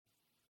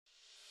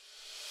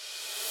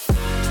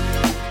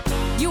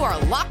You are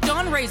Locked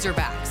On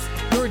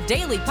Razorbacks, your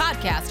daily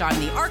podcast on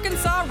the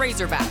Arkansas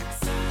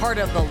Razorbacks, part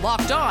of the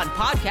Locked On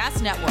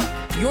Podcast Network,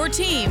 your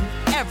team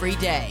every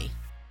day.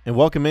 And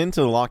welcome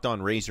into the Locked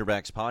On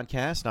Razorbacks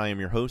podcast. I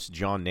am your host,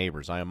 John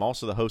Neighbors. I am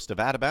also the host of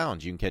Out of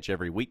Bounds. You can catch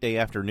every weekday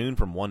afternoon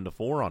from 1 to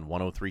 4 on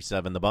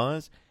 103.7 The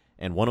Buzz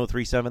and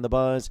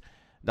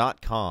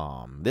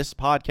 103.7thebuzz.com. This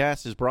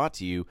podcast is brought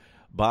to you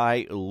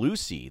by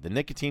Lucy, the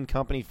nicotine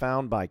company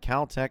found by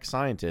Caltech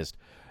scientists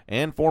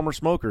and former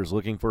smokers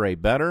looking for a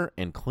better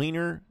and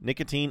cleaner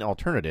nicotine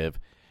alternative.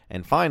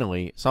 And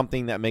finally,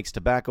 something that makes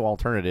tobacco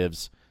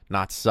alternatives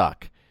not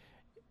suck.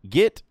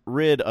 Get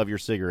rid of your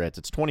cigarettes.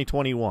 It's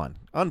 2021.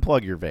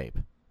 Unplug your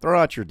vape. Throw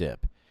out your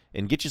dip.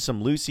 And get you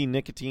some Lucy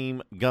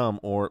nicotine gum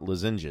or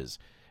lozenges.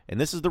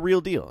 And this is the real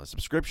deal. A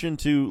subscription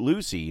to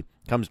Lucy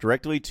comes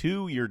directly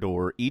to your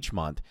door each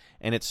month.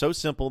 And it's so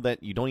simple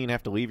that you don't even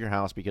have to leave your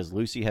house because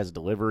Lucy has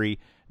delivery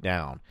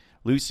down.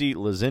 Lucy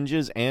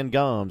lozenges and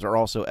gums are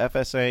also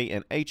FSA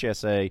and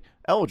HSA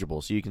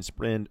eligible, so you can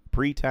spend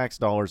pre-tax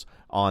dollars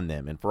on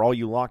them. And for all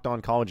you Locked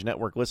On College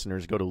Network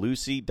listeners, go to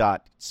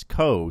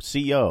lucy.co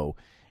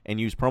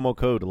and use promo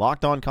code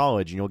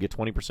LOCKEDONCollege, and you'll get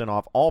 20%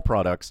 off all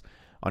products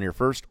on your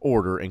first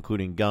order,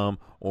 including gum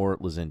or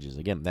lozenges.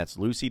 Again, that's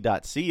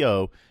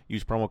lucy.co.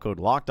 Use promo code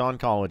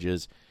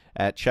LOCKEDONColleges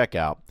at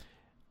checkout.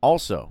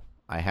 Also,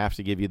 I have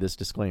to give you this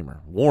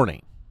disclaimer.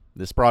 Warning,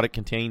 this product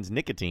contains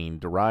nicotine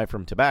derived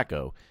from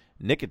tobacco.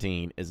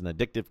 Nicotine is an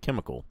addictive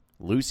chemical.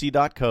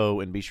 Lucy.co,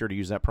 and be sure to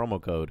use that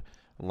promo code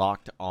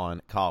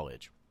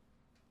LOCKEDONCollege.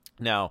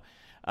 Now,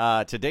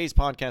 today's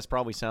podcast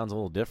probably sounds a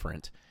little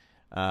different.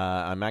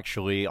 I'm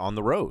actually on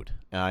the road.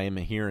 I am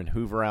here in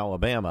Hoover,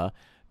 Alabama,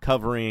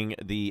 covering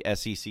the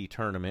SEC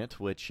tournament,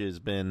 which has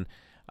been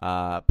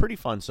pretty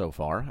fun so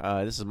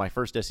far. This is my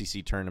first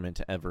SEC tournament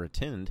to ever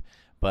attend,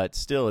 but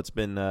still, it's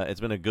been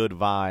a good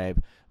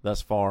vibe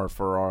thus far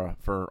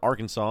for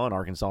Arkansas and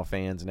Arkansas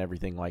fans and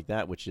everything like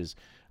that, which is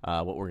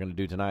what we're going to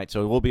do tonight.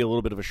 So it will be a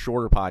little bit of a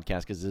shorter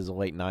podcast because it is a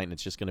late night, and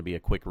it's just going to be a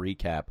quick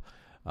recap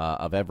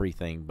of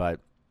everything.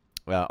 But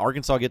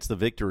Arkansas gets the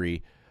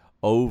victory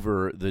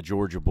over the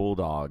Georgia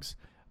Bulldogs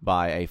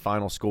by a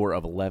final score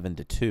of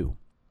 11-2,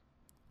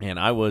 and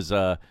I was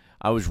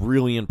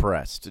really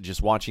impressed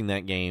just watching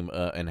that game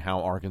and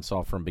how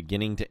Arkansas from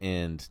beginning to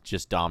end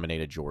just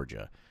dominated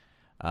Georgia.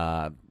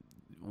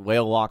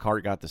 Whale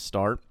Lockhart got the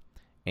start,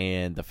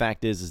 and the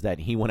fact is that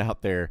he went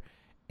out there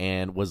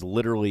and was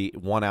literally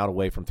 1 out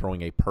away from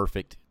throwing a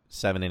perfect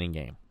 7-inning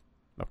game,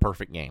 a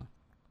perfect game,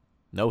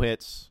 no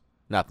hits,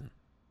 nothing,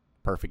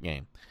 perfect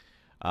game.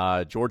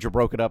 Georgia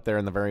broke it up there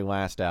in the very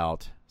last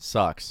out.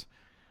 Sucks.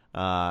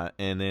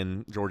 And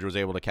then Georgia was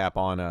able to cap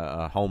on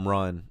a home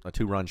run, a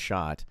 2-run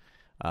shot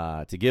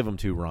to give them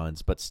 2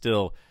 runs. But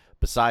still,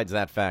 besides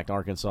that fact,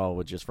 Arkansas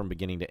was just from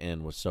beginning to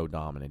end was so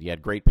dominant. You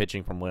had great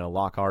pitching from Whale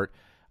Lockhart.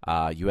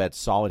 You had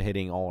solid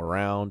hitting all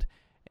around.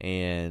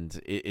 And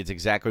it's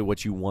exactly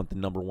what you want the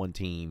number 1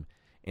 team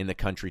in the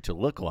country to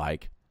look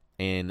like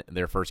in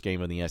their first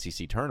game of the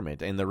SEC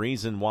tournament. And the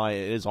reason why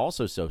it is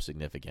also so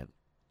significant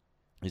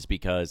is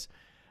because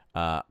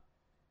the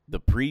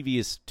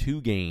previous 2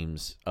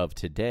 games of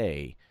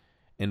today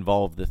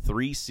involved the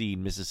 3-seed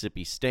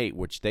Mississippi State,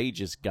 which they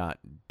just got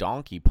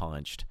donkey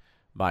punched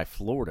by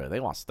Florida. They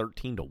lost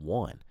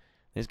 13-1.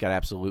 They just got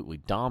absolutely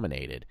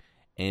dominated.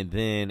 And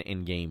then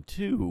in game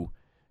 2,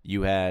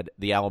 you had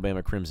the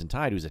Alabama Crimson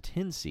Tide, who's a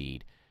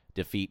 10-seed,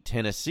 defeat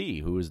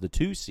Tennessee, who is the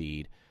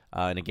 2-seed,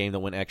 in a game that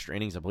went extra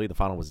innings. I believe the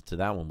final was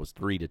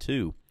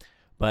 3-2.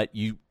 But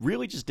you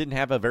really just didn't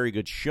have a very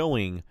good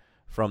showing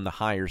from the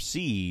higher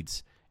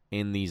seeds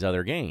in these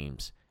other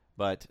games.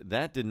 But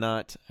that did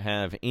not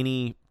have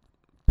any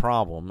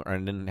problem or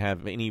didn't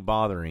have any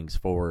botherings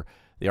for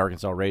the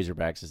Arkansas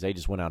Razorbacks as they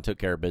just went out and took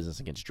care of business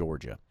against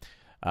Georgia.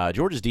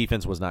 Georgia's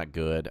defense was not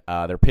good.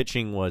 Their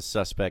pitching was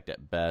suspect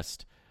at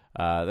best.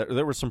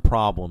 There were some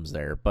problems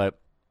there. But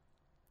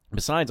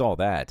besides all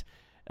that,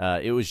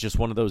 it was just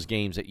one of those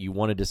games that you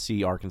wanted to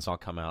see Arkansas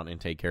come out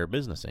and take care of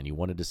business in. You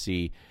wanted to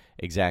see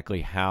exactly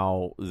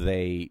how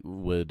they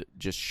would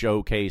just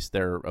showcase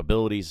their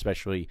abilities,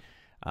 especially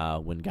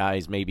when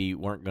guys maybe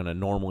weren't going to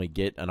normally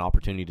get an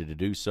opportunity to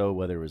do so,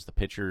 whether it was the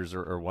pitchers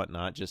or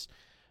whatnot. Just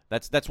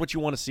that's what you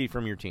want to see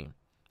from your team.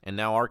 And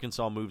now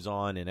Arkansas moves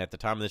on, and at the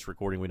time of this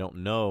recording, we don't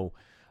know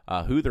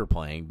who they're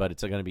playing, but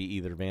it's going to be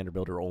either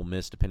Vanderbilt or Ole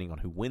Miss, depending on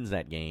who wins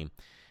that game.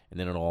 And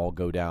then it'll all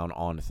go down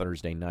on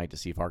Thursday night to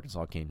see if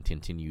Arkansas can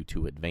continue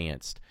to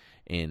advance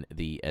in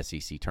the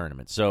SEC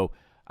tournament. So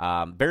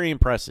very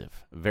impressive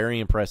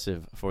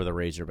for the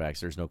Razorbacks.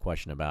 There's no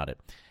question about it.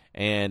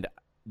 And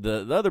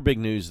the other big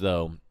news,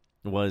 though,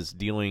 was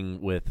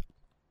dealing with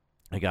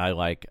a guy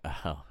like,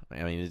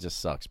 it just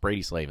sucks,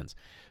 Brady Slavens,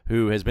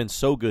 who has been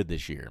so good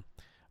this year.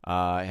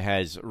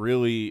 Has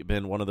really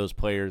been one of those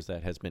players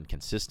that has been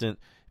consistent,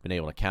 been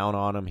able to count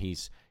on him.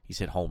 He's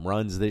hit home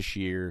runs this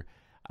year.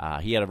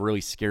 He had a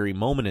really scary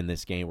moment in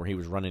this game where he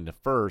was running to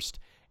first,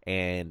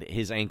 and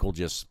his ankle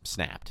just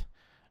snapped.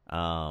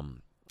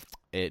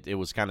 It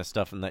was kind of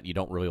stuff that you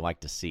don't really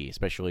like to see,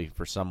 especially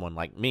for someone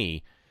like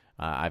me,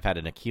 I've had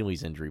an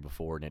Achilles injury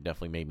before, and it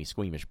definitely made me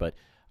squeamish. But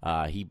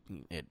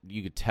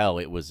you could tell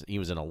he was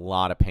in a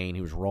lot of pain.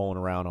 He was rolling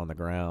around on the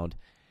ground,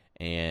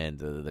 and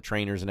the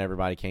trainers and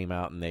everybody came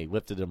out, and they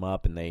lifted him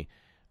up, and they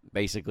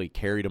basically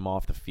carried him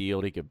off the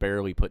field. He could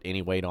barely put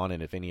any weight on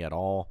it, if any at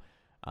all.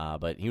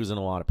 But he was in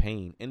a lot of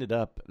pain. Ended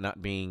up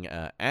not being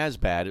as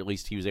bad. At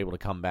least he was able to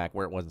come back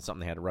where it wasn't something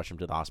they had to rush him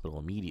to the hospital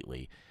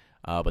immediately.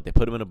 But they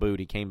put him in a boot.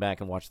 He came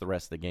back and watched the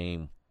rest of the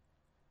game,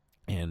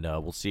 and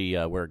we'll see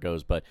where it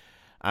goes. But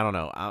I don't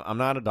know. I'm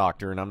not a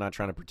doctor, and I'm not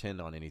trying to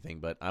pretend on anything,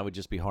 but I would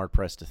just be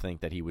hard-pressed to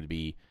think that he would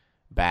be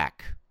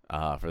back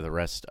for the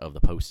rest of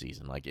the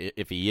postseason. Like,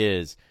 if he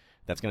is,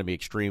 that's going to be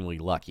extremely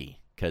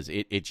lucky because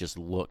it just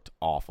looked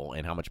awful,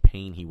 and how much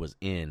pain he was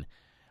in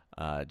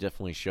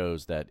definitely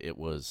shows that it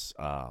was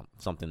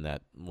something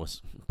that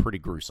was pretty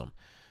gruesome.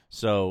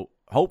 So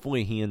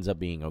hopefully he ends up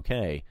being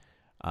okay.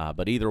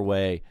 But either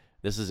way,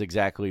 this is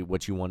exactly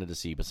what you wanted to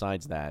see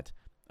besides that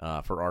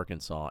for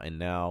Arkansas. And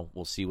now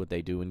we'll see what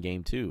they do in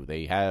Game 2.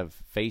 They have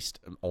faced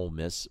Ole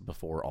Miss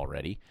before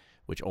already,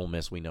 which Ole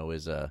Miss we know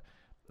is a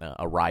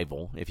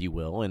rival, if you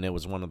will. And it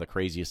was one of the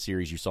craziest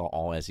series you saw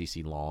all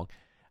SEC long.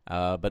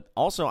 But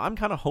also I'm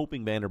kind of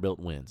hoping Vanderbilt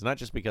wins. Not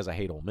just because I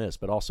hate Ole Miss,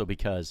 but also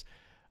because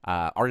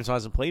Arkansas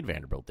hasn't played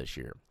Vanderbilt this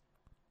year.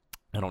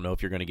 I don't know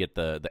if you're going to get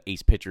the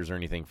ace pitchers or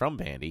anything from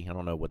Vandy. I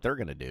don't know what they're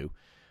going to do.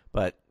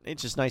 But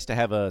it's just nice to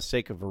have a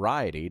sake of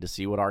variety to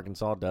see what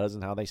Arkansas does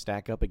and how they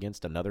stack up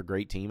against another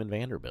great team in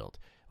Vanderbilt.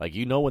 Like,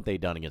 you know what they've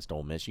done against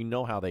Ole Miss. You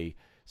know how they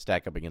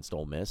stack up against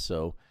Ole Miss.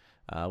 So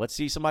let's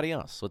see somebody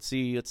else. Let's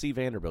see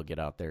Vanderbilt get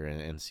out there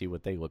and see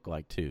what they look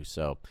like too.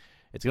 So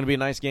it's going to be a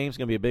nice game. It's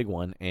going to be a big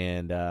one.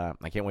 And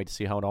I can't wait to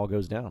see how it all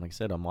goes down. Like I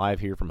said, I'm live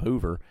here from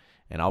Hoover,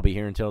 and I'll be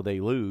here until they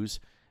lose.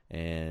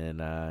 And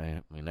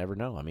you never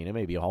know. I mean, it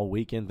may be a whole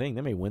weekend thing.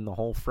 They may win the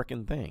whole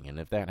frickin' thing. And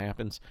if that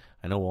happens,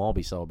 I know we'll all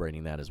be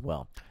celebrating that as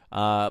well.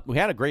 We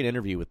had a great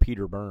interview with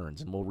Peter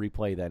Burns, and we'll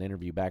replay that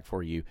interview back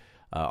for you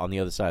on the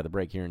other side of the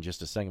break here in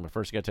just a second. But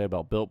first, I got to tell you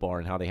about Built Bar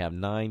and how they have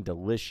 9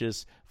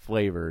 delicious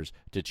flavors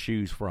to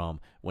choose from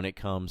when it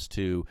comes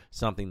to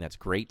something that's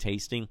great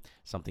tasting,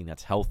 something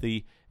that's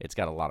healthy. It's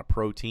got a lot of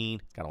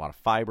protein, got a lot of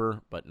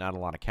fiber, but not a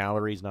lot of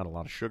calories, not a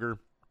lot of sugar.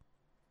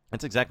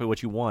 That's exactly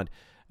what you want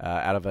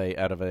out of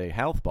a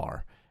health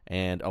bar.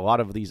 And a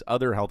lot of these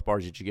other health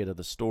bars that you get at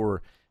the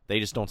store, they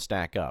just don't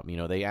stack up. You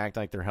know, they act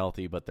like they're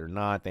healthy, but they're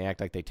not. They act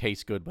like they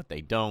taste good, but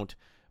they don't.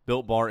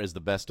 Built Bar is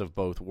the best of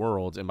both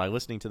worlds. And by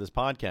listening to this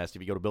podcast,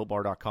 if you go to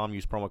BuiltBar.com,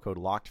 use promo code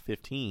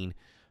LOCKED15,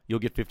 you'll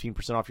get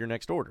 15% off your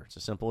next order. It's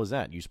as simple as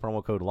that. Use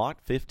promo code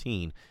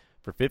LOCKED15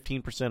 for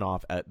 15%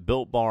 off at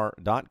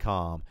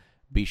BuiltBar.com.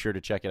 Be sure to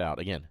check it out.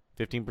 Again,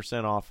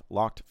 15% off,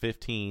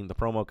 LOCKED15, the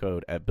promo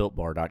code at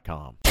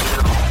BuiltBar.com.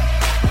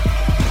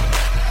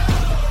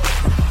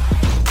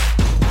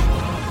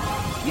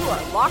 You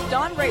are Locked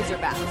On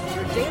Razorbacks,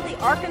 your daily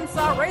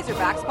Arkansas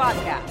Razorbacks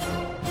podcast.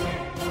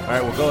 All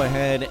right, we'll go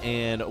ahead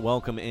and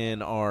welcome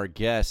in our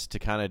guest to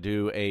kind of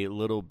do a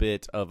little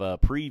bit of a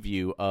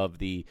preview of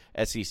the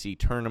SEC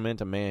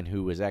tournament, a man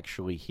who is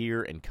actually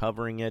here and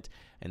covering it,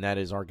 and that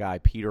is our guy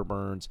Peter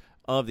Burns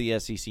of the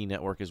SEC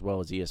Network as well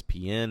as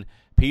ESPN.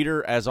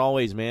 Peter, as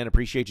always, man,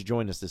 appreciate you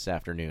joining us this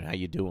afternoon. How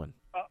you doing?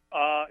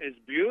 It's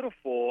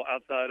beautiful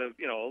outside of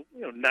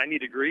 90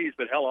 degrees,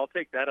 but hell, I'll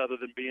take that other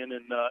than being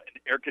in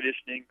air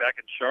conditioning back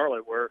in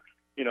Charlotte, where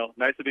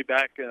nice to be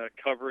back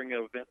covering an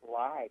event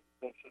live.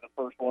 This is the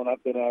first one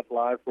I've been at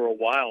live for a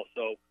while,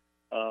 so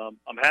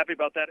I'm happy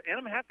about that, and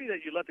I'm happy that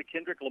you let the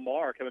Kendrick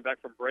Lamar coming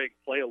back from break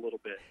play a little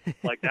bit.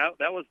 Like that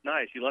was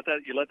nice. You let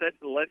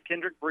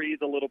Kendrick breathe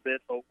a little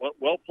bit. So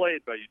well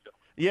played by you, Joe.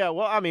 Yeah,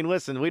 well, I mean,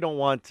 listen, we don't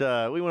want we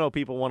know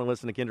people want to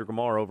listen to Kendrick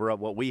Lamar over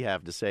what we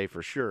have to say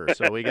for sure.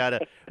 So we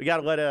gotta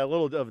let a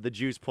little of the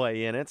juice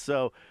play in it.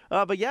 So,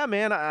 but yeah,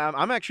 man,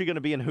 I'm actually going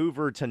to be in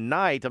Hoover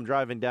tonight. I'm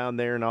driving down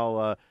there, and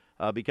I'll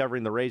be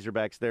covering the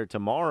Razorbacks there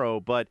tomorrow.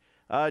 But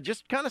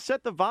just kind of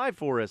set the vibe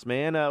for us,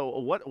 man.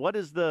 What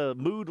is the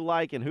mood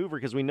like in Hoover?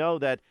 Because we know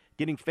that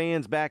getting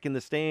fans back in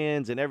the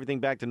stands and everything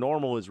back to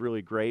normal is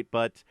really great.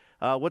 But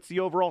what's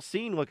the overall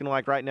scene looking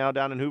like right now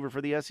down in Hoover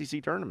for the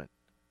SEC tournament?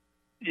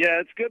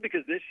 Yeah, it's good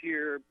because this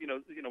year,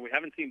 we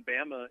haven't seen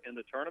Bama in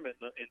the tournament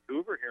in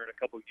Hoover here in a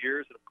couple of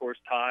years. And, of course,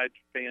 Tide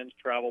fans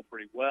travel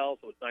pretty well,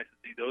 so it's nice to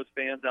see those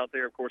fans out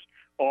there. Of course,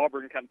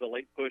 Auburn, kind of the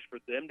late push for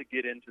them to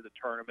get into the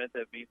tournament.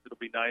 That means it'll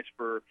be nice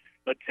for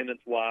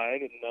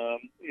attendance-wide.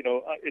 And,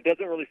 it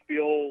doesn't really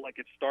feel like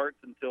it starts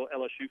until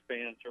LSU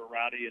fans are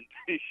rowdy and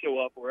they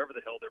show up wherever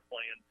the hell they're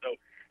playing. So,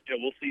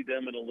 we'll see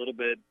them in a little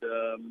bit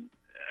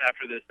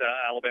after this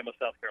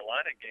Alabama-South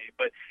Carolina game.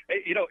 But,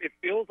 it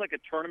feels like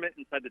a tournament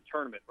inside the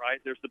tournament, right?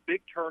 There's the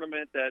big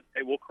tournament that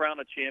we'll crown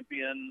a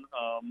champion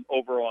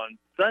over on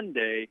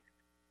Sunday.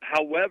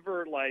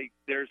 However,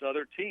 there's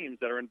other teams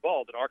that are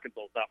involved, and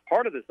Arkansas is not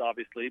part of this,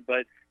 obviously,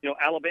 but,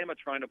 Alabama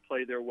trying to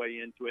play their way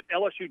into it.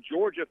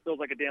 LSU-Georgia feels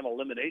like a damn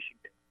elimination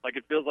game. Like,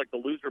 it feels like the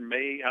loser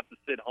may have to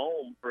sit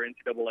home for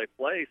NCAA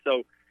play.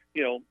 So,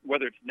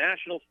 whether it's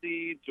national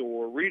seeds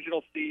or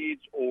regional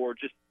seeds or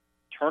just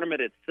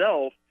tournament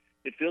itself,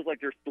 it feels like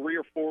there's 3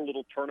 or 4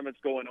 little tournaments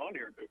going on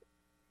here in Hoover.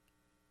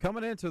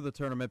 Coming into the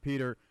tournament,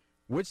 Peter,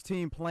 which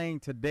team playing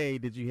today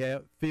did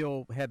you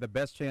feel had the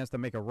best chance to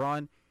make a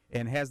run,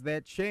 and has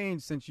that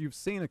changed since you've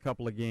seen a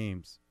couple of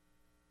games?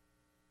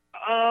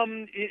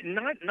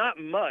 Not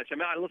much. I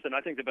mean, listen,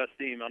 I think the best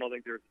team, I don't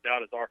think there's a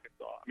doubt, is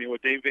Arkansas. I mean,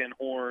 what Dave Van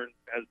Horn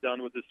has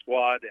done with this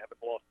squad, they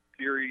haven't lost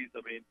the series.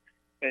 I mean,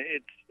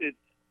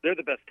 they're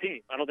the best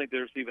team. I don't think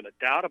there's even a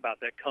doubt about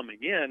that coming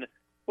in.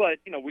 But,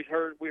 you know, we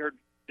heard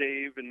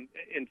Dave and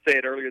say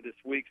it earlier this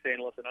week saying,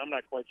 listen, I'm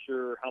not quite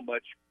sure how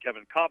much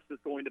Kevin Kopps is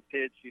going to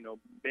pitch, you know,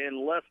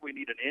 unless we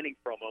need an inning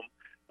from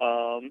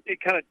him. It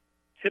kind of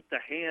tipped the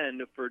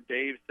hand for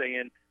Dave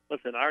saying,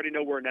 listen, I already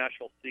know we're a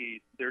national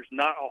seed. There's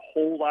not a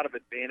whole lot of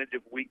advantage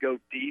if we go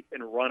deep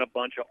and run a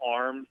bunch of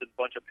arms and a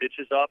bunch of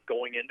pitches up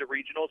going into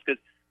regionals, because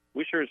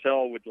we sure as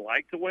hell would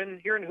like to win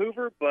here in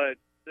Hoover, but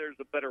there's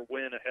a better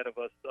win ahead of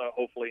us,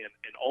 hopefully,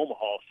 in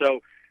Omaha. So,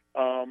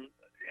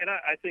 and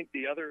I think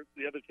the other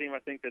team I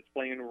think that's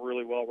playing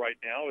really well right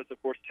now is,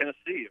 of course,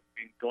 Tennessee. I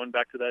mean, going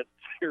back to that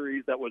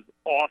series that was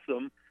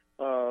awesome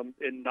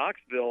in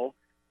Knoxville,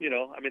 you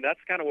know, I mean, that's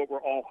kind of what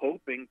we're all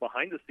hoping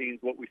behind the scenes,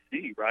 what we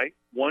see, right?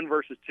 1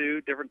 versus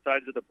 2, different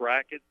sides of the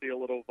bracket, see a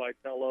little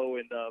Vitello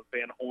and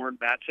Van Horn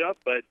matchup.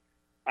 But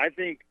I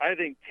think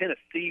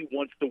Tennessee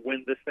wants to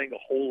win this thing a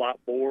whole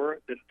lot more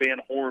than Van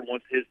Horn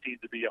wants his team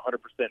to be 100%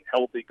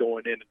 healthy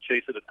going in and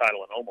chasing the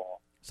title in Omaha.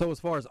 So as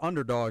far as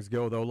underdogs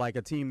go, though, like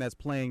a team that's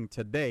playing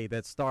today,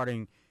 that's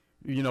starting,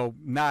 you know,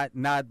 not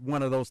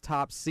one of those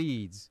top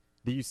seeds,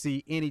 do you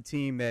see any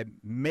team that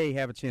may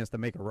have a chance to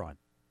make a run?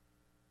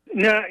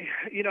 No,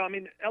 you know, I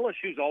mean,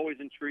 LSU's always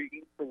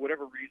intriguing for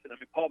whatever reason. I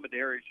mean, Paul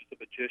Mainieri is just a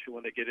magician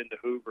when they get into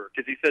Hoover,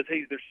 because he says,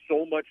 hey, there's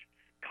so much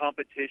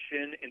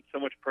competition and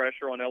so much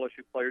pressure on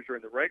LSU players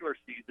during the regular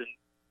season,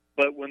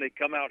 but when they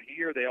come out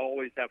here, they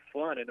always have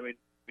fun. And I mean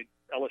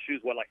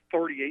LSU's like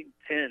 38-10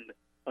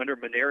 under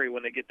Mainieri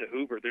when they get to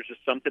Hoover. There's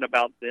just something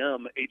about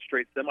them, 8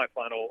 straight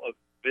semifinal of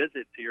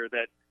visits here,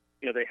 that,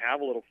 you know, they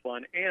have a little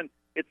fun, and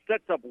it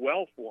sets up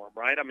well for them,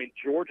 right? I mean,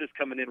 Georgia's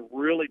coming in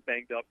really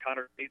banged up.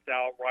 Connor State's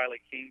out. Riley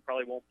King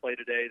probably won't play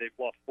today. They've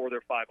lost 4 of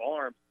their 5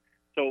 arms.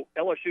 So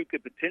LSU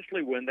could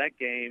potentially win that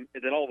game,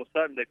 and then all of a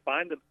sudden they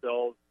find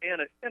themselves in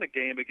a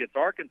game against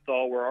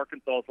Arkansas, where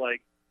Arkansas's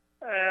like,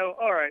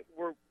 all right,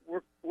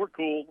 we're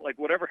cool. Like,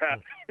 whatever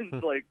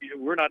happens, like,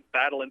 we're not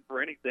battling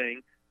for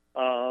anything.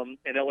 And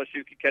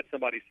LSU could catch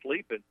somebody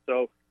sleeping.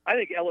 So I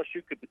think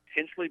LSU could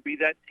potentially be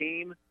that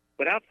team.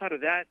 But outside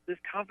of that, this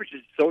conference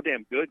is so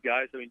damn good,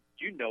 guys. I mean,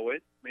 you know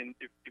it. I mean,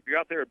 if you're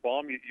out there at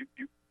Baum, you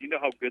know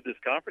how good this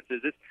conference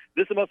is. This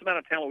is the most amount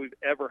of talent we've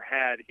ever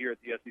had here at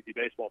the SEC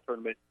baseball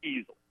tournament,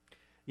 easily.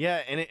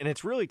 Yeah, and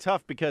it's really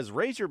tough because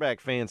Razorback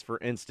fans, for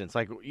instance,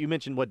 like you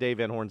mentioned what Dave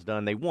Van Horn's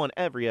done, they won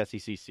every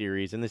SEC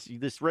series, and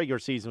this regular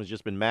season has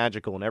just been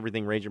magical and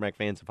everything Razorback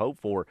fans have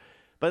hoped for.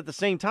 But at the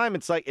same time,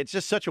 it's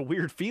just such a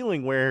weird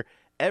feeling where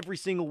every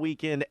single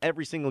weekend,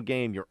 every single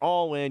game, you're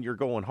all in, you're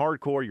going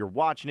hardcore, you're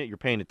watching it, you're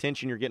paying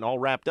attention, you're getting all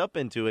wrapped up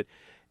into it.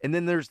 And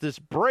then there's this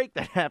break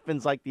that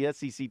happens like the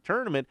SEC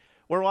tournament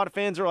where a lot of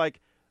fans are like,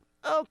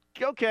 oh,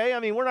 okay, I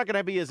mean, we're not going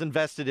to be as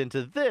invested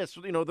into this.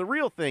 You know, the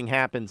real thing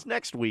happens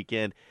next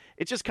weekend.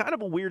 It's just kind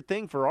of a weird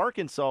thing for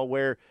Arkansas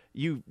where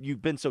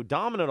you've been so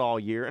dominant all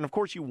year. And, of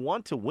course, you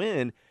want to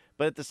win,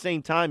 but at the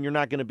same time, you're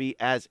not going to be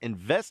as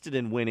invested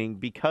in winning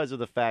because of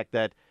the fact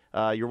that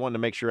you're wanting to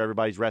make sure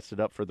everybody's rested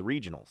up for the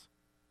regionals.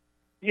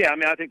 Yeah, I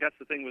mean, I think that's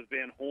the thing with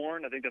Van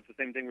Horn. I think that's the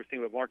same thing we're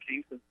seeing with Mark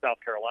Kingston's South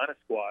Carolina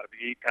squad. I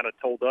mean, he kind of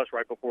told us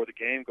right before the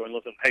game, going,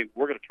 listen, hey,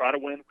 we're going to try to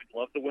win. We'd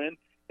love to win.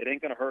 It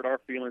ain't going to hurt our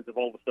feelings if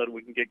all of a sudden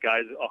we can get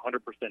guys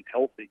 100%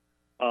 healthy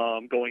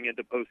going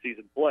into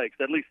postseason play.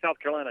 Because at least South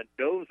Carolina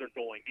knows they're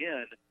going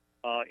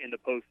in the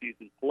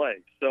postseason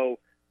play. So,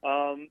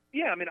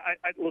 yeah, I mean,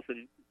 I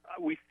listen,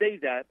 we say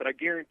that, but I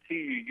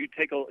guarantee you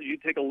take a you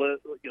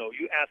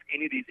ask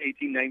any of these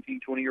 18, 19,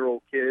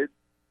 20-year-old kids,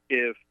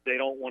 if they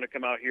don't want to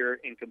come out here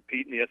and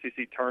compete in the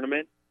SEC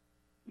tournament,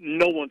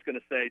 no one's going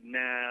to say,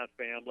 nah,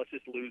 fam, let's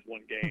just lose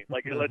one game.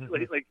 Like it doesn't,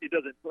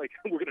 like,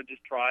 we're going to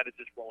just try to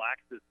just relax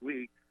this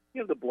week.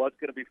 You know, the blood's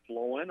going to be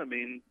flowing. I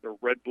mean, they're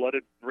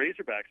red-blooded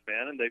Razorbacks,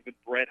 man, and they've been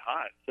bred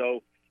hot.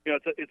 So, you know,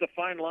 it's a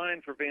fine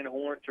line for Van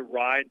Horn to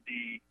ride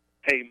the,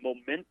 hey,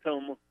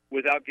 momentum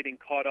without getting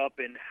caught up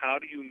in how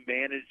do you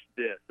manage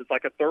this. It's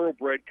like a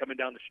thoroughbred coming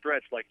down the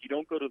stretch. Like, you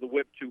don't go to the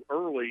whip too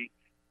early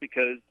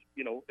because,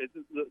 you know,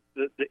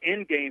 the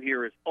end game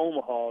here is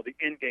Omaha. The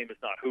end game is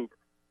not Hoover.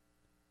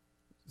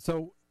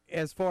 So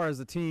as far as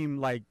a team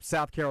like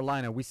South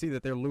Carolina, we see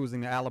that they're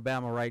losing to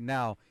Alabama right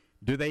now.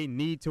 Do they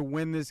need to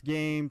win this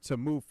game to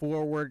move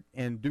forward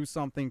and do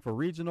something for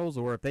regionals,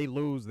 or if they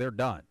lose, they're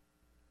done?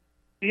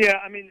 Yeah,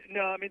 I mean,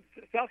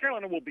 South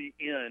Carolina will be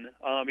in,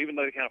 even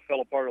though they kind of fell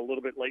apart a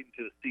little bit late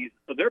into the season.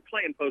 So they're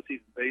playing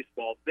postseason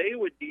baseball. They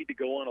would need to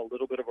go on a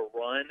little bit of a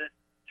run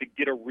to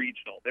get a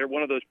regional. They're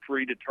one of those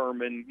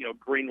predetermined, you know,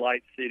 green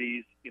light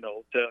cities, you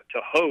know, to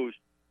host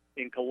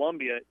in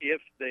Columbia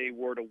if they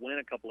were to win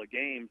a couple of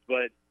games.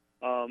 But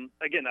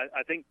again,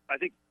 I think,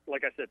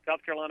 like I said,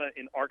 South Carolina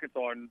and Arkansas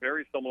are in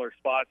very similar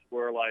spots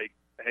where, like,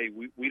 hey,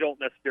 we don't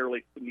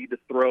necessarily need to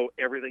throw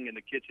everything in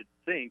the kitchen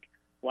sink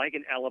like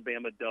an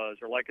Alabama does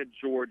or like a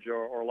Georgia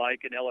or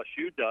like an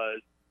LSU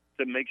does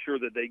to make sure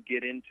that they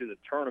get into the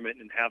tournament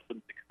and have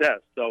some success.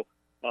 So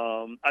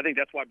I think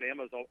that's why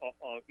Bama's,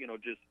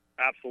 just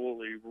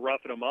absolutely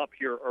roughing them up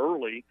here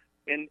early.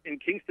 And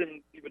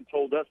Kingston even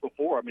told us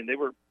before, I mean, they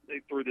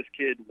threw this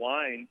kid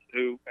Wines,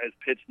 who has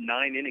pitched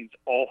 9 innings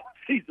all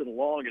season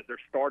long as their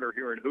starter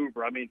here in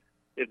Hoover. I mean,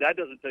 if that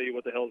doesn't tell you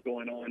what the hell's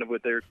going on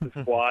with their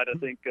squad, I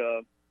think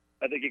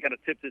he kind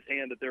of tipped his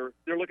hand that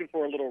they're looking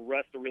for a little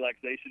rest or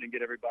relaxation and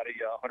get everybody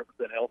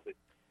 100% healthy.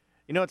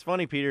 You know, it's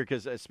funny, Peter,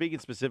 because speaking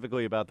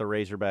specifically about the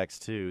Razorbacks,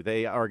 too,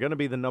 they are going to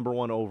be the number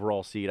 1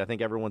 overall seed. I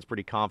think everyone's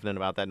pretty confident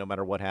about that no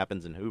matter what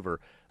happens in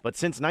Hoover. But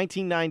since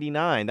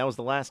 1999, that was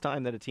the last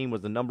time that a team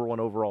was the number 1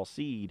 overall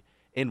seed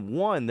and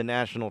won the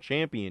national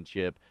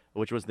championship,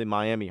 which was the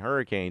Miami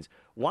Hurricanes.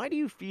 Why do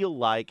you feel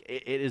like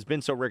it has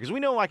been so rare? Because we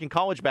know, like in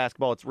college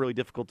basketball, it's really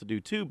difficult to do,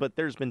 too, but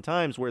there's been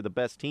times where the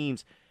best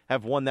teams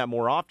have won that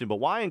more often. But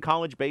why in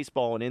college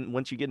baseball and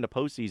once you get into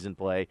postseason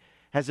play,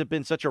 has it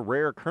been such a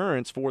rare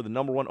occurrence for the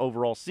number 1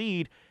 overall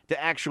seed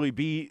to actually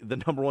be the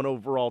number 1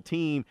 overall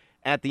team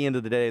at the end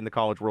of the day in the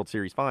College World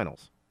Series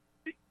finals?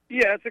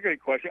 Yeah, that's a great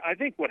question. I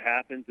think what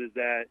happens is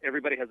that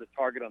everybody has a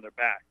target on their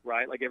back,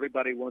 right? Like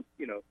everybody wants,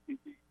 if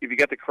you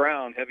get the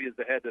crown, heavy is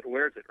the head that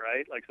wears it,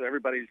 right? Like, so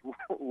everybody's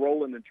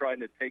rolling and trying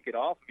to take it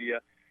off of you.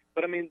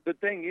 But I mean, the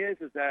thing is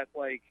that,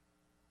 like,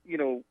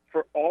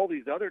 for all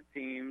these other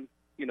teams,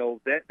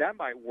 that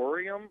might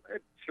worry them.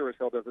 It sure as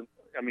hell doesn't,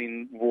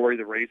 worry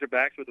the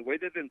Razorbacks with the way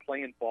they've been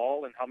playing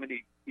ball and how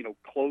many,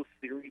 close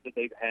series that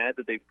they've had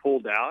that they've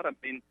pulled out. I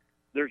mean,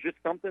 there's just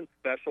something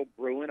special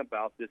brewing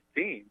about this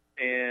team.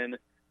 And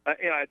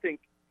I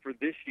think for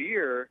this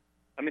year,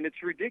 I mean,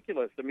 it's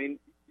ridiculous. I mean,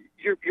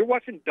 you're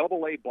watching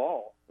AA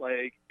ball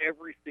like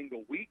every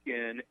single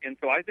weekend. And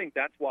so I think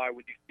that's why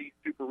when you see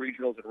super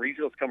regionals and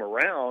regionals come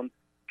around,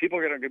 people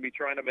are going to be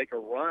trying to make a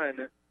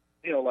run,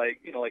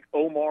 like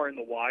Omar in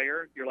The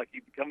Wire. You're like,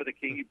 you become the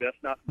king, you best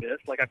not miss.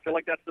 Like, I feel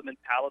like that's the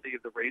mentality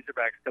of the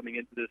Razorbacks coming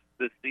into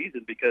this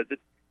season because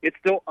it's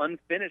still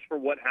unfinished for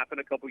what happened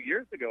a couple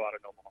years ago out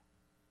of Omaha.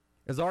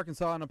 Is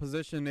Arkansas in a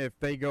position, if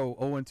they go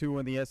 0-2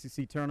 in the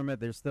SEC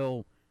tournament, they're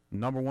still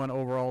number 1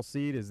 overall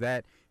seed?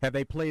 Have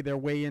they played their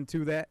way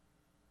into that?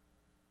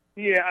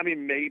 Yeah, I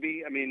mean,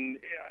 maybe. I mean,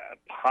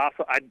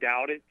 possibly. I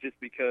doubt it just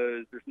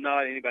because there's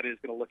not anybody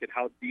that's going to look at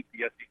how deep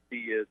the SEC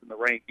is in the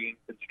rankings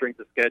and strength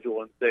of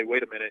schedule and say,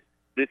 wait a minute,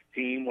 this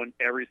team won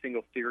every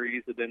single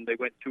series, and then they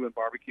went 2 in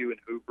barbecue and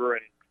Hoover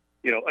and,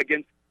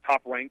 against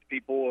top-ranked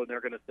people, and they're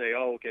going to say,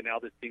 oh, okay, now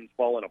this team's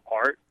falling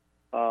apart.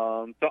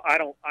 So I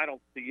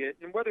don't see it.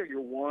 And whether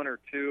you're 1 or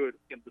 2,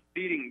 the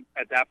seeding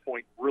at that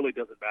point really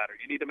doesn't matter.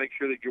 You need to make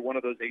sure that you're one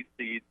of those 8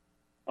 seeds.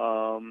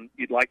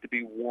 You'd like to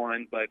be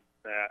 1, but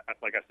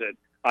like I said,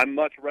 I'd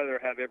much rather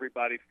have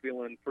everybody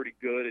feeling pretty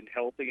good and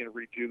healthy and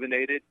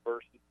rejuvenated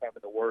versus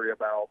having to worry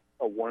about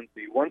a 1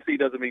 seed. 1 seed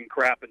doesn't mean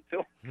crap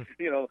until,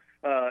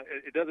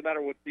 it doesn't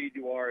matter what seed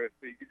you are. If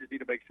you just need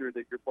to make sure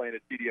that you're playing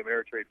at TD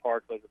Ameritrade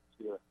Park.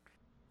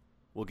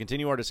 We'll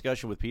continue our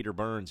discussion with Peter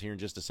Burns here in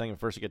just a second.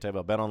 First, we get to talk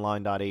about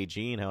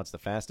BetOnline.ag and how it's the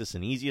fastest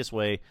and easiest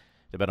way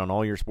to bet on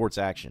all your sports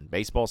action.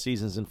 Baseball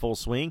season's in full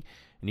swing,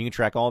 and you can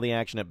track all the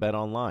action at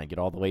BetOnline. Get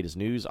all the latest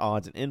news,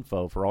 odds, and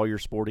info for all your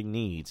sporting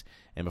needs.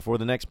 And before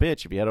the next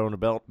pitch, if you head on to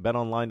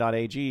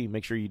BetOnline.ag,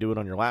 make sure you do it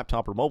on your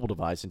laptop or mobile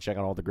device and check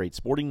out all the great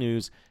sporting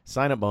news,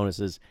 sign-up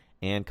bonuses,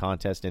 and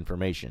contest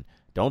information.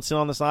 Don't sit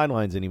on the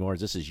sidelines anymore,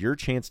 as this is your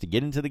chance to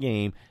get into the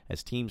game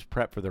as teams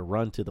prep for their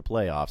run to the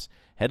playoffs.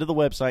 Head to the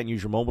website and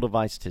use your mobile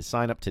device to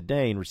sign up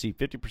today and receive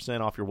 50%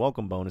 off your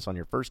welcome bonus on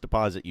your first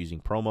deposit using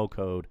promo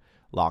code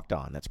Locked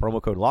On. That's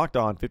promo code Locked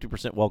On,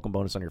 50% welcome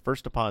bonus on your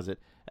first deposit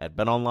at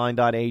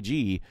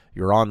BetOnline.ag,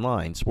 your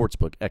online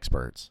sportsbook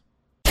experts.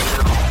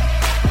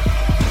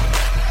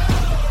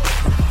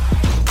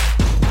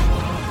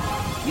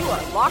 You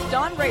are Locked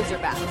On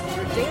Razorbacks,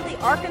 your daily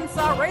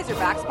Arkansas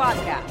Razorbacks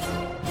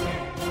podcast.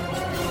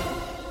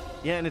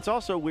 Yeah, and it's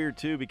also weird,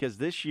 too, because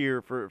this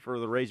year for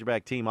the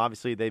Razorback team,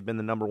 obviously they've been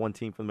the number 1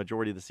 team for the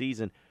majority of the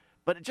season,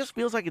 but it just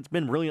feels like it's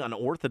been really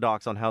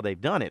unorthodox on how they've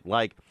done it.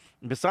 Like,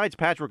 besides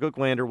Patrick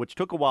Ooklander, which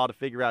took a while to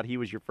figure out he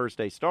was your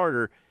first-day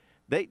starter,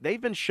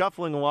 they've been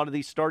shuffling a lot of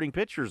these starting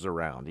pitchers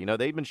around.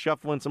 They've been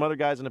shuffling some other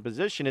guys in a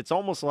position. It's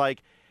almost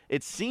like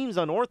it seems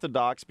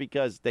unorthodox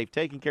because they've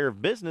taken care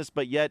of business,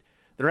 but yet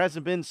there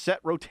hasn't been set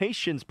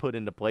rotations put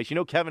into place.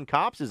 Kevin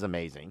Kopps is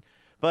amazing.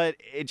 But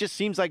it just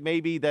seems like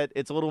maybe that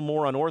it's a little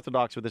more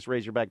unorthodox with this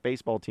Razorback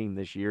baseball team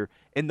this year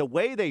in the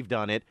way they've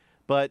done it,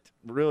 but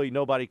really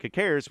nobody could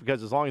cares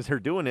because as long as they're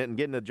doing it and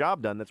getting the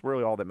job done, that's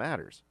really all that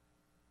matters.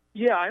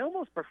 Yeah, I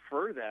almost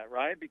prefer that,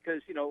 right?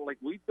 Because, like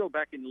we go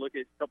back and look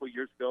at a couple of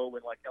years ago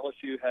when, like,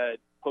 LSU had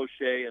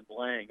Poche and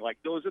Lang. Like,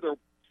 those are their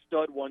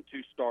stud 1-2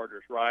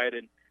 starters, right?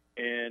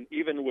 And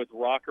even with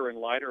Rocker and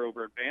Leiter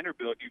over at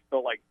Vanderbilt, you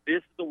felt like this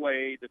is the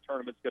way the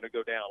tournament's going to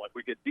go down. Like,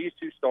 we get these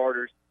 2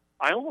 starters.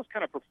 I almost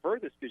kind of prefer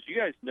this because you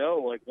guys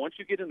know, like, once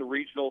you get into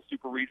regional,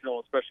 super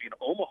regional, especially in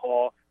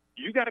Omaha,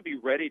 you got to be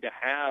ready to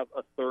have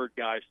a third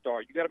guy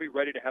start. You got to be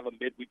ready to have a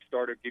midweek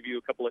starter give you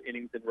a couple of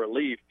innings in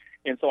relief.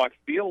 And so I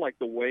feel like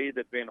the way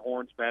that Van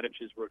Horn's managed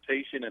his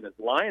rotation and his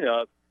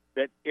lineup,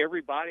 that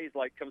everybody's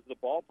like comes to the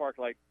ballpark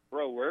like,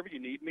 bro, wherever you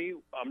need me,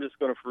 I'm just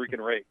going to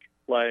freaking rake.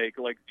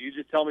 Like you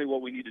just tell me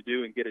what we need to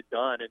do and get it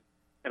done.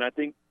 And I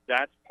think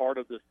that's part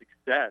of the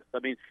success. I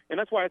mean, and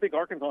that's why I think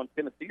Arkansas and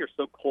Tennessee are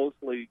so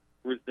closely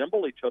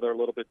resemble each other a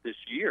little bit this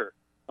year.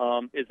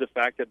 Is the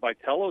fact that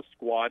Vitello's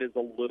squad is a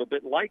little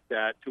bit like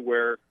that, to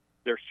where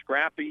they're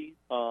scrappy.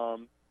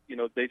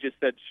 They just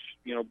said,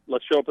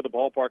 let's show up at the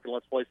ballpark and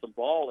let's play some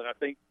ball. And I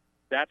think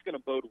that's going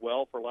to bode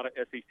well for a lot of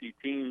SEC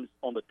teams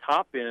on the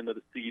top end of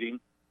the seeding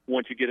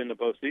once you get into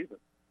postseason.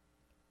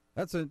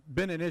 That's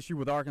been an issue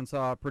with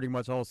Arkansas pretty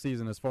much all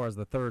season as far as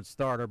the third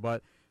starter,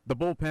 but the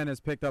bullpen has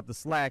picked up the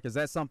slack. Is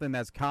that something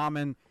that's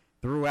common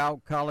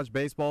throughout college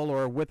baseball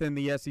or within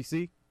the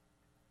SEC?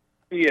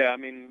 Yeah, I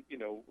mean,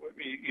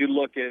 you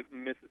look at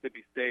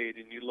Mississippi State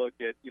and you look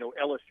at,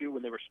 LSU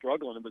when they were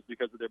struggling, it was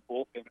because of their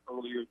bullpen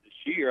earlier this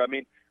year. I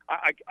mean,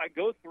 I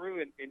go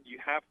through and you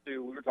have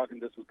to, we were talking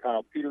this with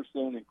Kyle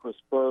Peterson and Chris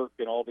Burke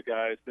and all the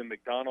guys, Ben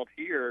McDonald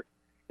here.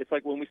 It's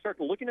like when we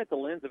start looking at the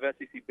lens of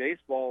SEC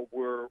baseball,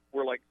 we're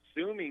like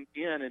zooming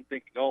in and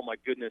thinking, oh my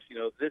goodness,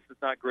 this is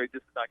not great,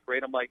 this is not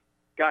great. I'm like,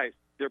 guys,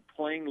 they're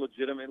playing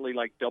legitimately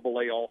like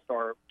AA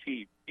all-star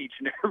team each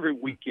and every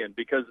weekend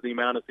because of the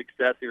amount of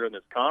success here in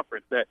this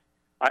conference. That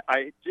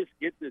I just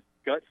get this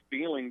gut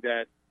feeling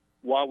that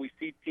while we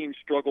see teams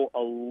struggle a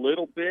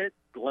little bit,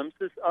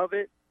 glimpses of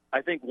it,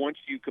 I think once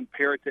you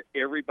compare it to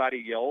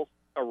everybody else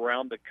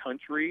around the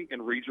country in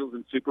regionals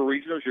and super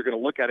regionals, you're going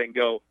to look at it and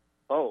go,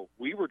 oh,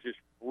 we were just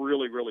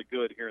really, really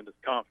good here in this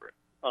conference.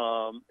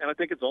 And I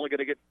think it's only going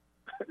to get,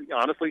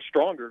 honestly,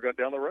 stronger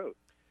down the road.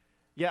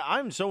 Yeah,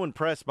 I'm so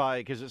impressed by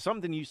it because it's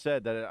something you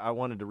said that I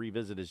wanted to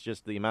revisit is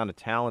just the amount of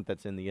talent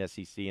that's in the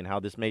SEC and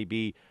how this may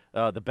be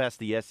the best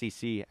the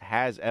SEC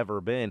has ever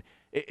been.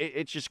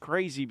 It's just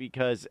crazy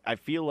because I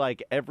feel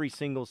like every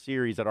single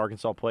series that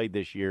Arkansas played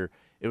this year,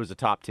 it was a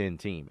top 10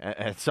 team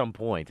at some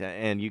point.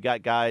 And you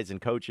got guys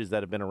and coaches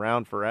that have been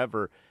around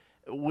forever.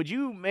 Would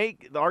you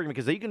make the argument,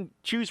 because you can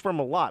choose from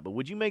a lot, but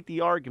would you make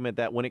the argument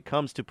that when it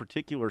comes to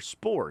particular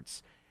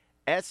sports,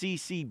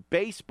 SEC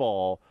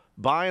baseball,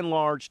 by and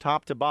large,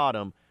 top to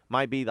bottom,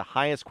 might be the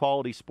highest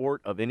quality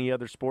sport of any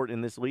other sport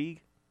in this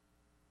league?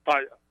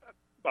 I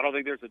don't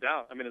think there's a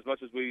doubt. I mean, as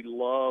much as we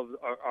love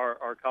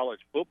our college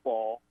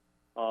football,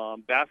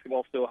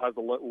 basketball still has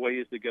a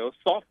ways to go.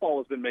 Softball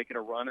has been making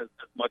a run as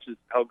much as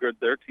how good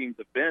their teams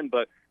have been.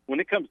 But when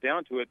it comes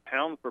down to it,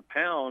 pound for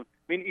pound,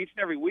 I mean, each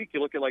and every week you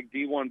look at like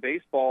D1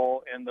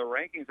 baseball and the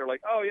rankings are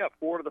like, oh, yeah,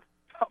 4 of the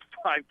top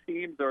 5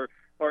 teams are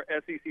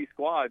SEC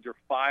squads or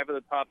 5 of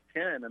the top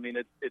 10. I mean,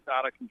 it's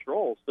out of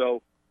control.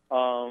 So,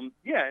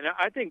 yeah, and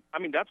I think, I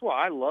mean, that's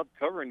why I love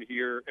covering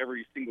here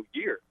every single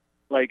year.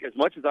 Like, as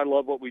much as I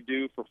love what we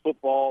do for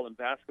football and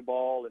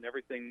basketball and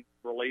everything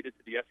related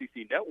to the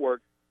SEC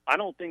network, I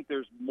don't think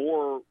there's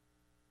more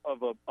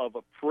of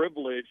a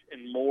privilege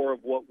and more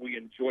of what we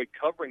enjoy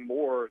covering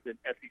more than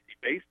SEC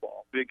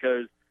baseball,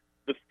 because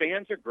the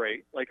fans are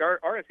great. Like, our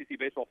SEC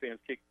baseball fans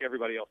kick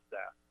everybody else's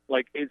ass.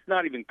 Like, it's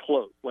not even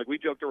close. Like, we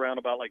joked around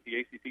about, like, the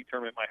ACC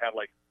tournament might have,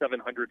 like,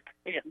 700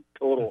 fans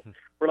total.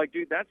 We're like,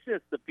 dude, that's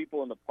just the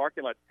people in the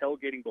parking lot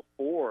tailgating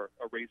before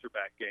a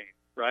Razorback game,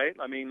 right?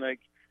 I mean, like,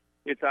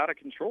 it's out of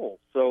control.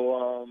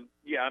 So,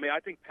 yeah, I mean, I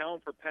think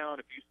pound for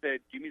pound, if you said,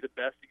 give me the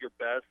best of your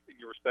best in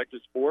your respective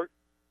sport,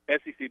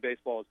 SEC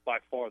baseball is by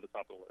far the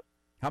top of the list.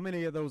 How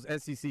many of those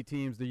SEC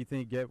teams do you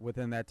think get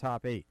within that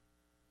top 8?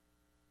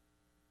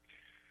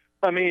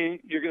 I mean,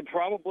 you're going to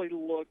probably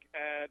look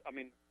at, I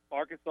mean,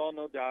 Arkansas,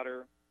 no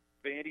doubter.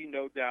 Vandy,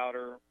 no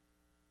doubter.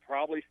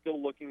 Probably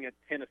still looking at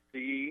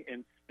Tennessee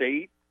and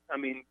State. I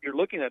mean, you're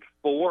looking at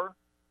 4, as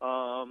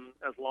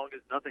long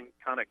as nothing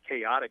kind of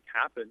chaotic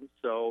happens.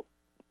 So,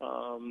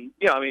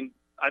 yeah, I mean,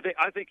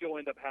 I think you'll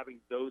end up having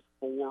those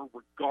 4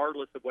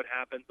 regardless of what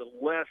happens,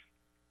 unless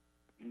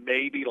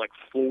maybe like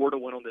Florida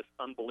went on this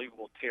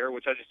unbelievable tear,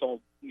 which I just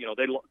don't,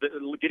 they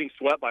getting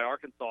swept by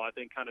Arkansas, I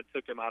think, kind of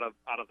took them out of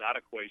that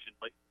equation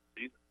late in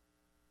the season.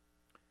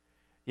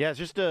 Yeah,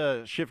 just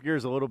to shift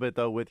gears a little bit,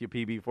 though, with you,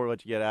 PB, before I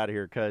let you get out of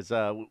here, because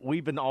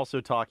we've been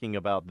also talking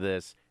about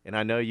this, and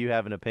I know you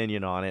have an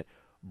opinion on it.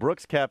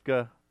 Brooks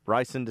Koepka,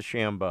 Bryson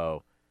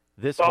DeChambeau,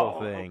 this whole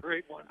thing.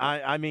 Great one.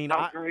 I mean,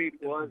 how great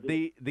was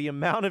it? The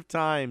amount of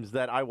times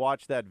that I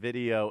watched that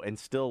video and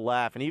still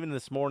laugh, and even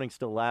this morning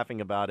still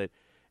laughing about it,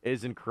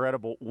 is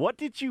incredible. What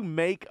did you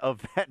make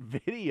of that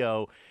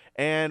video?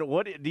 And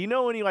what do you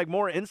know any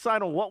more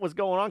insight on what was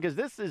going on? Because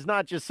this is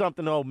not just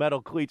something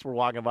metal cleats were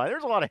walking by.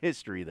 There's a lot of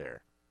history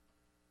there.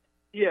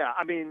 Yeah,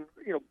 I mean,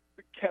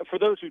 for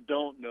those who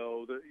don't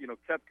know,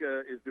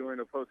 Koepka is doing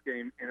a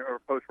post-game or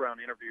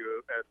post-round interview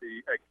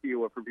at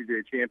Kiowa for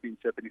PGA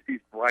Championship, and he sees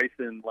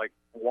Bryson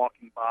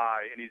walking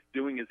by, and he's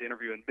doing his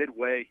interview, and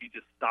midway he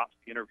just stops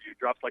the interview,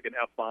 drops like an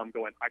F-bomb,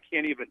 going, I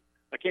can't even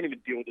I can't even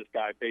deal with this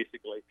guy,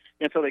 basically.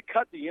 And so they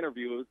cut the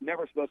interview. It was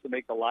never supposed to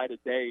make the light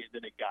of day, and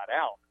then it got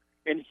out.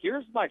 And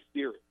here's my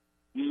theory.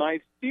 My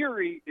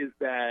theory is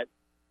that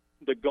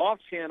the Golf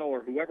Channel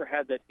or whoever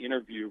had that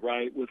interview,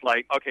 right, was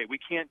like, okay, we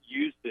can't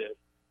use this.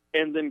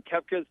 And then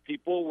Koepka's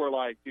people were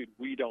like, dude,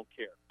 we don't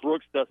care.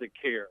 Brooks doesn't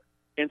care.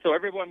 And so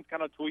everyone's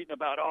kind of tweeting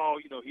about,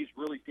 he's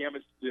really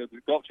damaged. The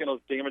Golf Channel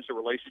has damaged the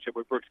relationship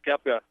with Brooks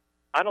Koepka.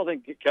 I don't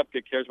think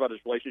Koepka cares about his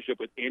relationship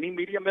with any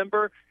media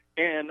member,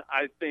 and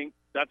I think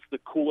that's the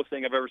coolest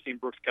thing I've ever seen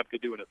Brooks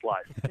Koepka do in his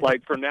life.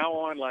 Like, from now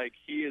on, like,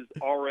 he is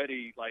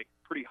already, like,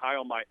 pretty high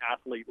on my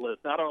athlete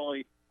list. Not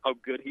only how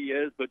good he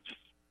is, but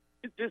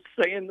just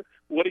saying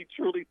what he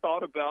truly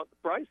thought about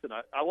Bryson.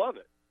 I love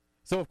it.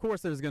 So, of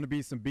course, there's going to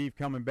be some beef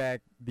coming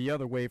back the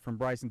other way from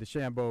Bryson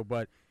DeChambeau,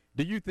 but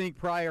do you think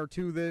prior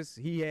to this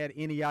he had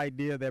any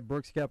idea that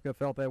Brooks Koepka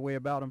felt that way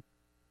about him?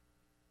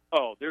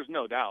 Oh, there's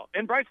no doubt.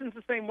 And Bryson's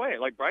the same way.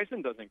 Like,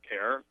 Bryson doesn't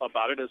care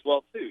about it as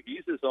well, too.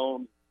 He's his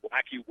own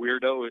wacky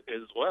weirdo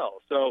as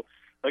well. So,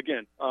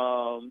 again,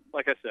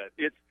 like I said,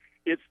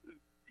 it's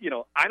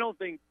I don't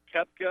think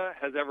Koepka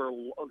has ever,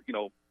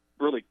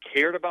 really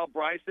cared about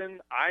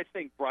Bryson. I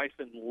think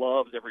Bryson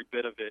loves every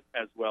bit of it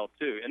as well,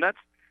 too. And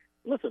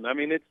listen, I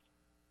mean,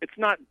 it's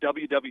not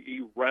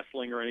WWE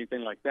wrestling or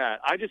anything like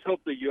that. I just hope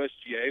the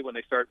USGA, when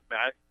they start,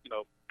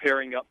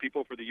 pairing up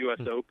people for the U.S.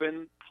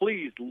 Open,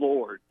 please,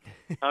 Lord,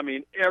 I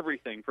mean,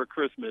 everything for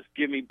Christmas,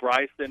 give me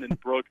Bryson and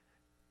Brooks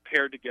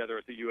paired together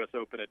at the U.S.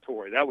 Open at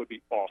Torrey. That would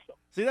be awesome.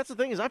 See, that's the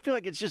thing is I feel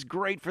like it's just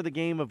great for the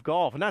game of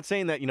golf. I'm not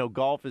saying that,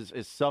 golf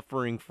is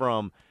suffering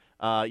from,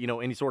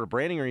 any sort of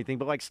branding or anything,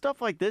 but, like,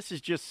 stuff like this is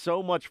just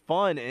so much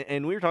fun,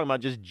 and we were talking about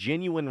just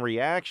genuine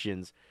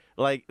reactions.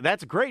 Like,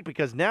 that's great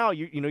because now,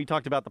 you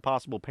talked about the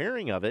possible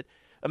pairing of it.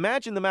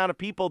 Imagine the amount of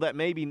people that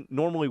maybe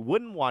normally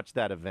wouldn't watch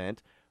that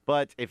event,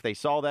 but if they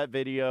saw that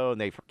video and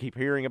they keep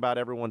hearing about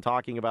everyone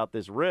talking about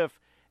this riff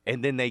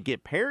and then they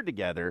get paired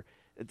together,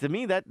 to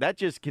me that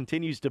just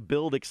continues to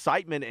build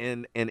excitement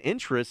and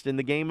interest in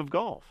the game of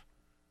golf.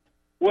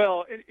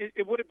 Well,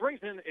 it brings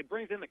in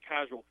the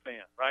casual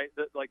fan, right?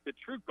 The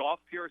true golf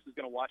purist is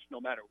going to watch no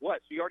matter what.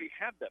 So you already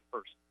have that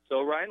person.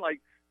 So, right, like,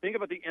 think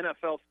about the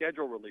NFL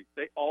schedule release.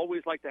 They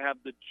always like to have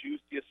the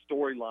juiciest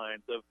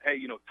storylines of, hey,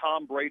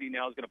 Tom Brady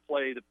now is going to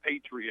play the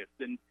Patriots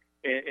and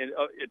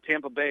at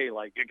Tampa Bay.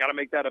 Like, you got to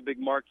make that a big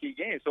marquee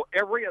game. So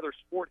every other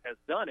sport has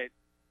done it.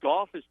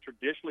 Golf has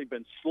traditionally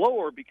been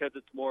slower because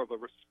it's more of a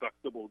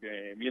respectable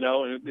game,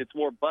 and it's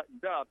more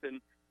buttoned up.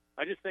 And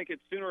I just think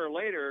it's sooner or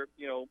later,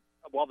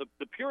 while the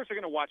purists are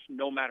going to watch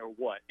no matter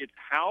what, it's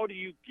how do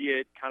you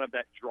get kind of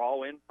that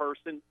draw-in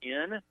person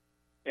in.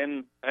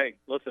 And, hey,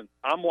 listen,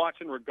 I'm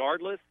watching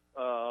regardless,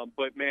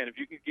 but, man, if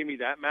you could give me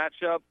that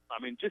matchup,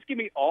 I mean, just give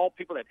me all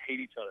people that hate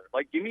each other.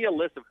 Like, give me a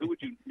list of who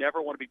would you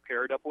never want to be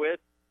paired up with,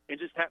 and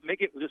just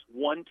make it just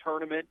one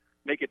tournament,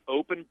 make it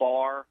open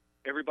bar,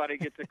 everybody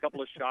gets a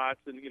couple of shots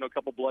and, a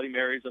couple Bloody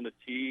Marys on the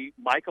tee,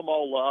 mic them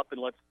all up, and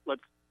let's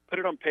put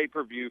it on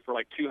pay-per-view for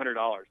like $200.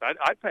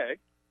 I'd pay.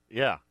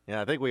 Yeah,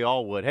 I think we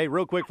all would. Hey,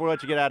 real quick before we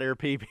let you get out of here,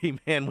 PP,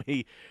 man,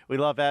 we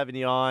love having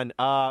you on.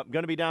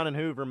 Going to be down in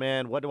Hoover,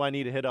 man. What do I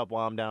need to hit up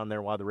while I'm down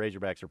there while the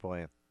Razorbacks are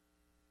playing?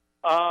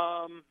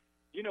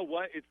 You know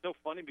what? It's so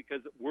funny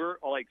because we're,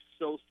 like,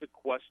 so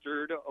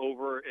sequestered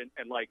over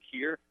and like,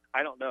 here.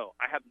 I don't know.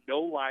 I have no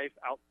life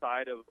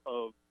outside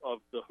of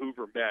the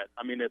Hoover Met.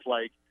 I mean, it's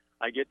like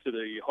I get to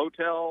the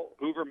hotel,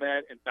 Hoover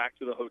Met, and back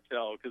to the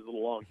hotel because of the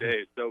long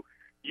days. So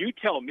you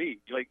tell me,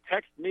 like,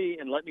 text me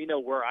and let me know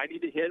where I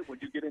need to hit when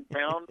you get in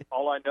town.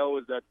 All I know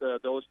is that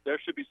there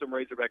should be some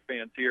Razorback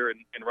fans here,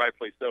 and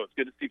rightfully so. It's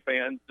good to see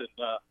fans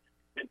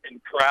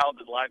and crowds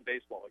and live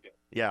baseball again.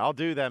 Yeah, I'll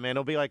do that, man.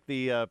 It'll be like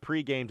the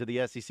pregame to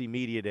the SEC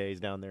Media Days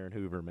down there in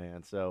Hoover,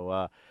 man.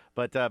 So,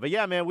 but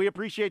yeah, man, we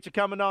appreciate you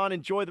coming on.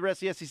 Enjoy the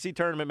rest of the SEC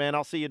tournament, man.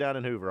 I'll see you down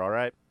in Hoover, all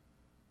right?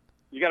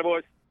 You got it,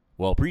 boys.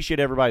 Well, appreciate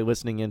everybody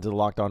listening into the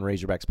Locked On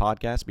Razorbacks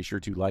podcast. Be sure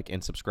to like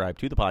and subscribe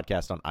to the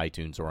podcast on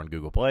iTunes or on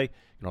Google Play. You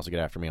can also get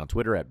after me on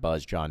Twitter at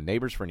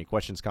BuzzJohnNeighbors for any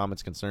questions,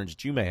 comments, concerns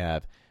that you may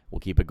have. We'll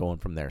keep it going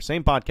from there.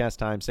 Same podcast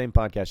time, same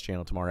podcast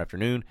channel tomorrow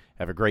afternoon.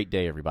 Have a great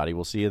day, everybody.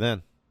 We'll see you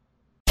then.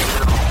 You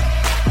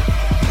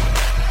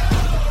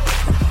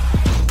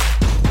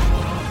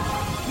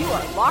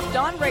are Locked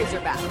On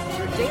Razorbacks,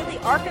 your daily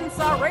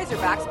Arkansas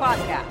Razorbacks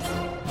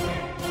podcast.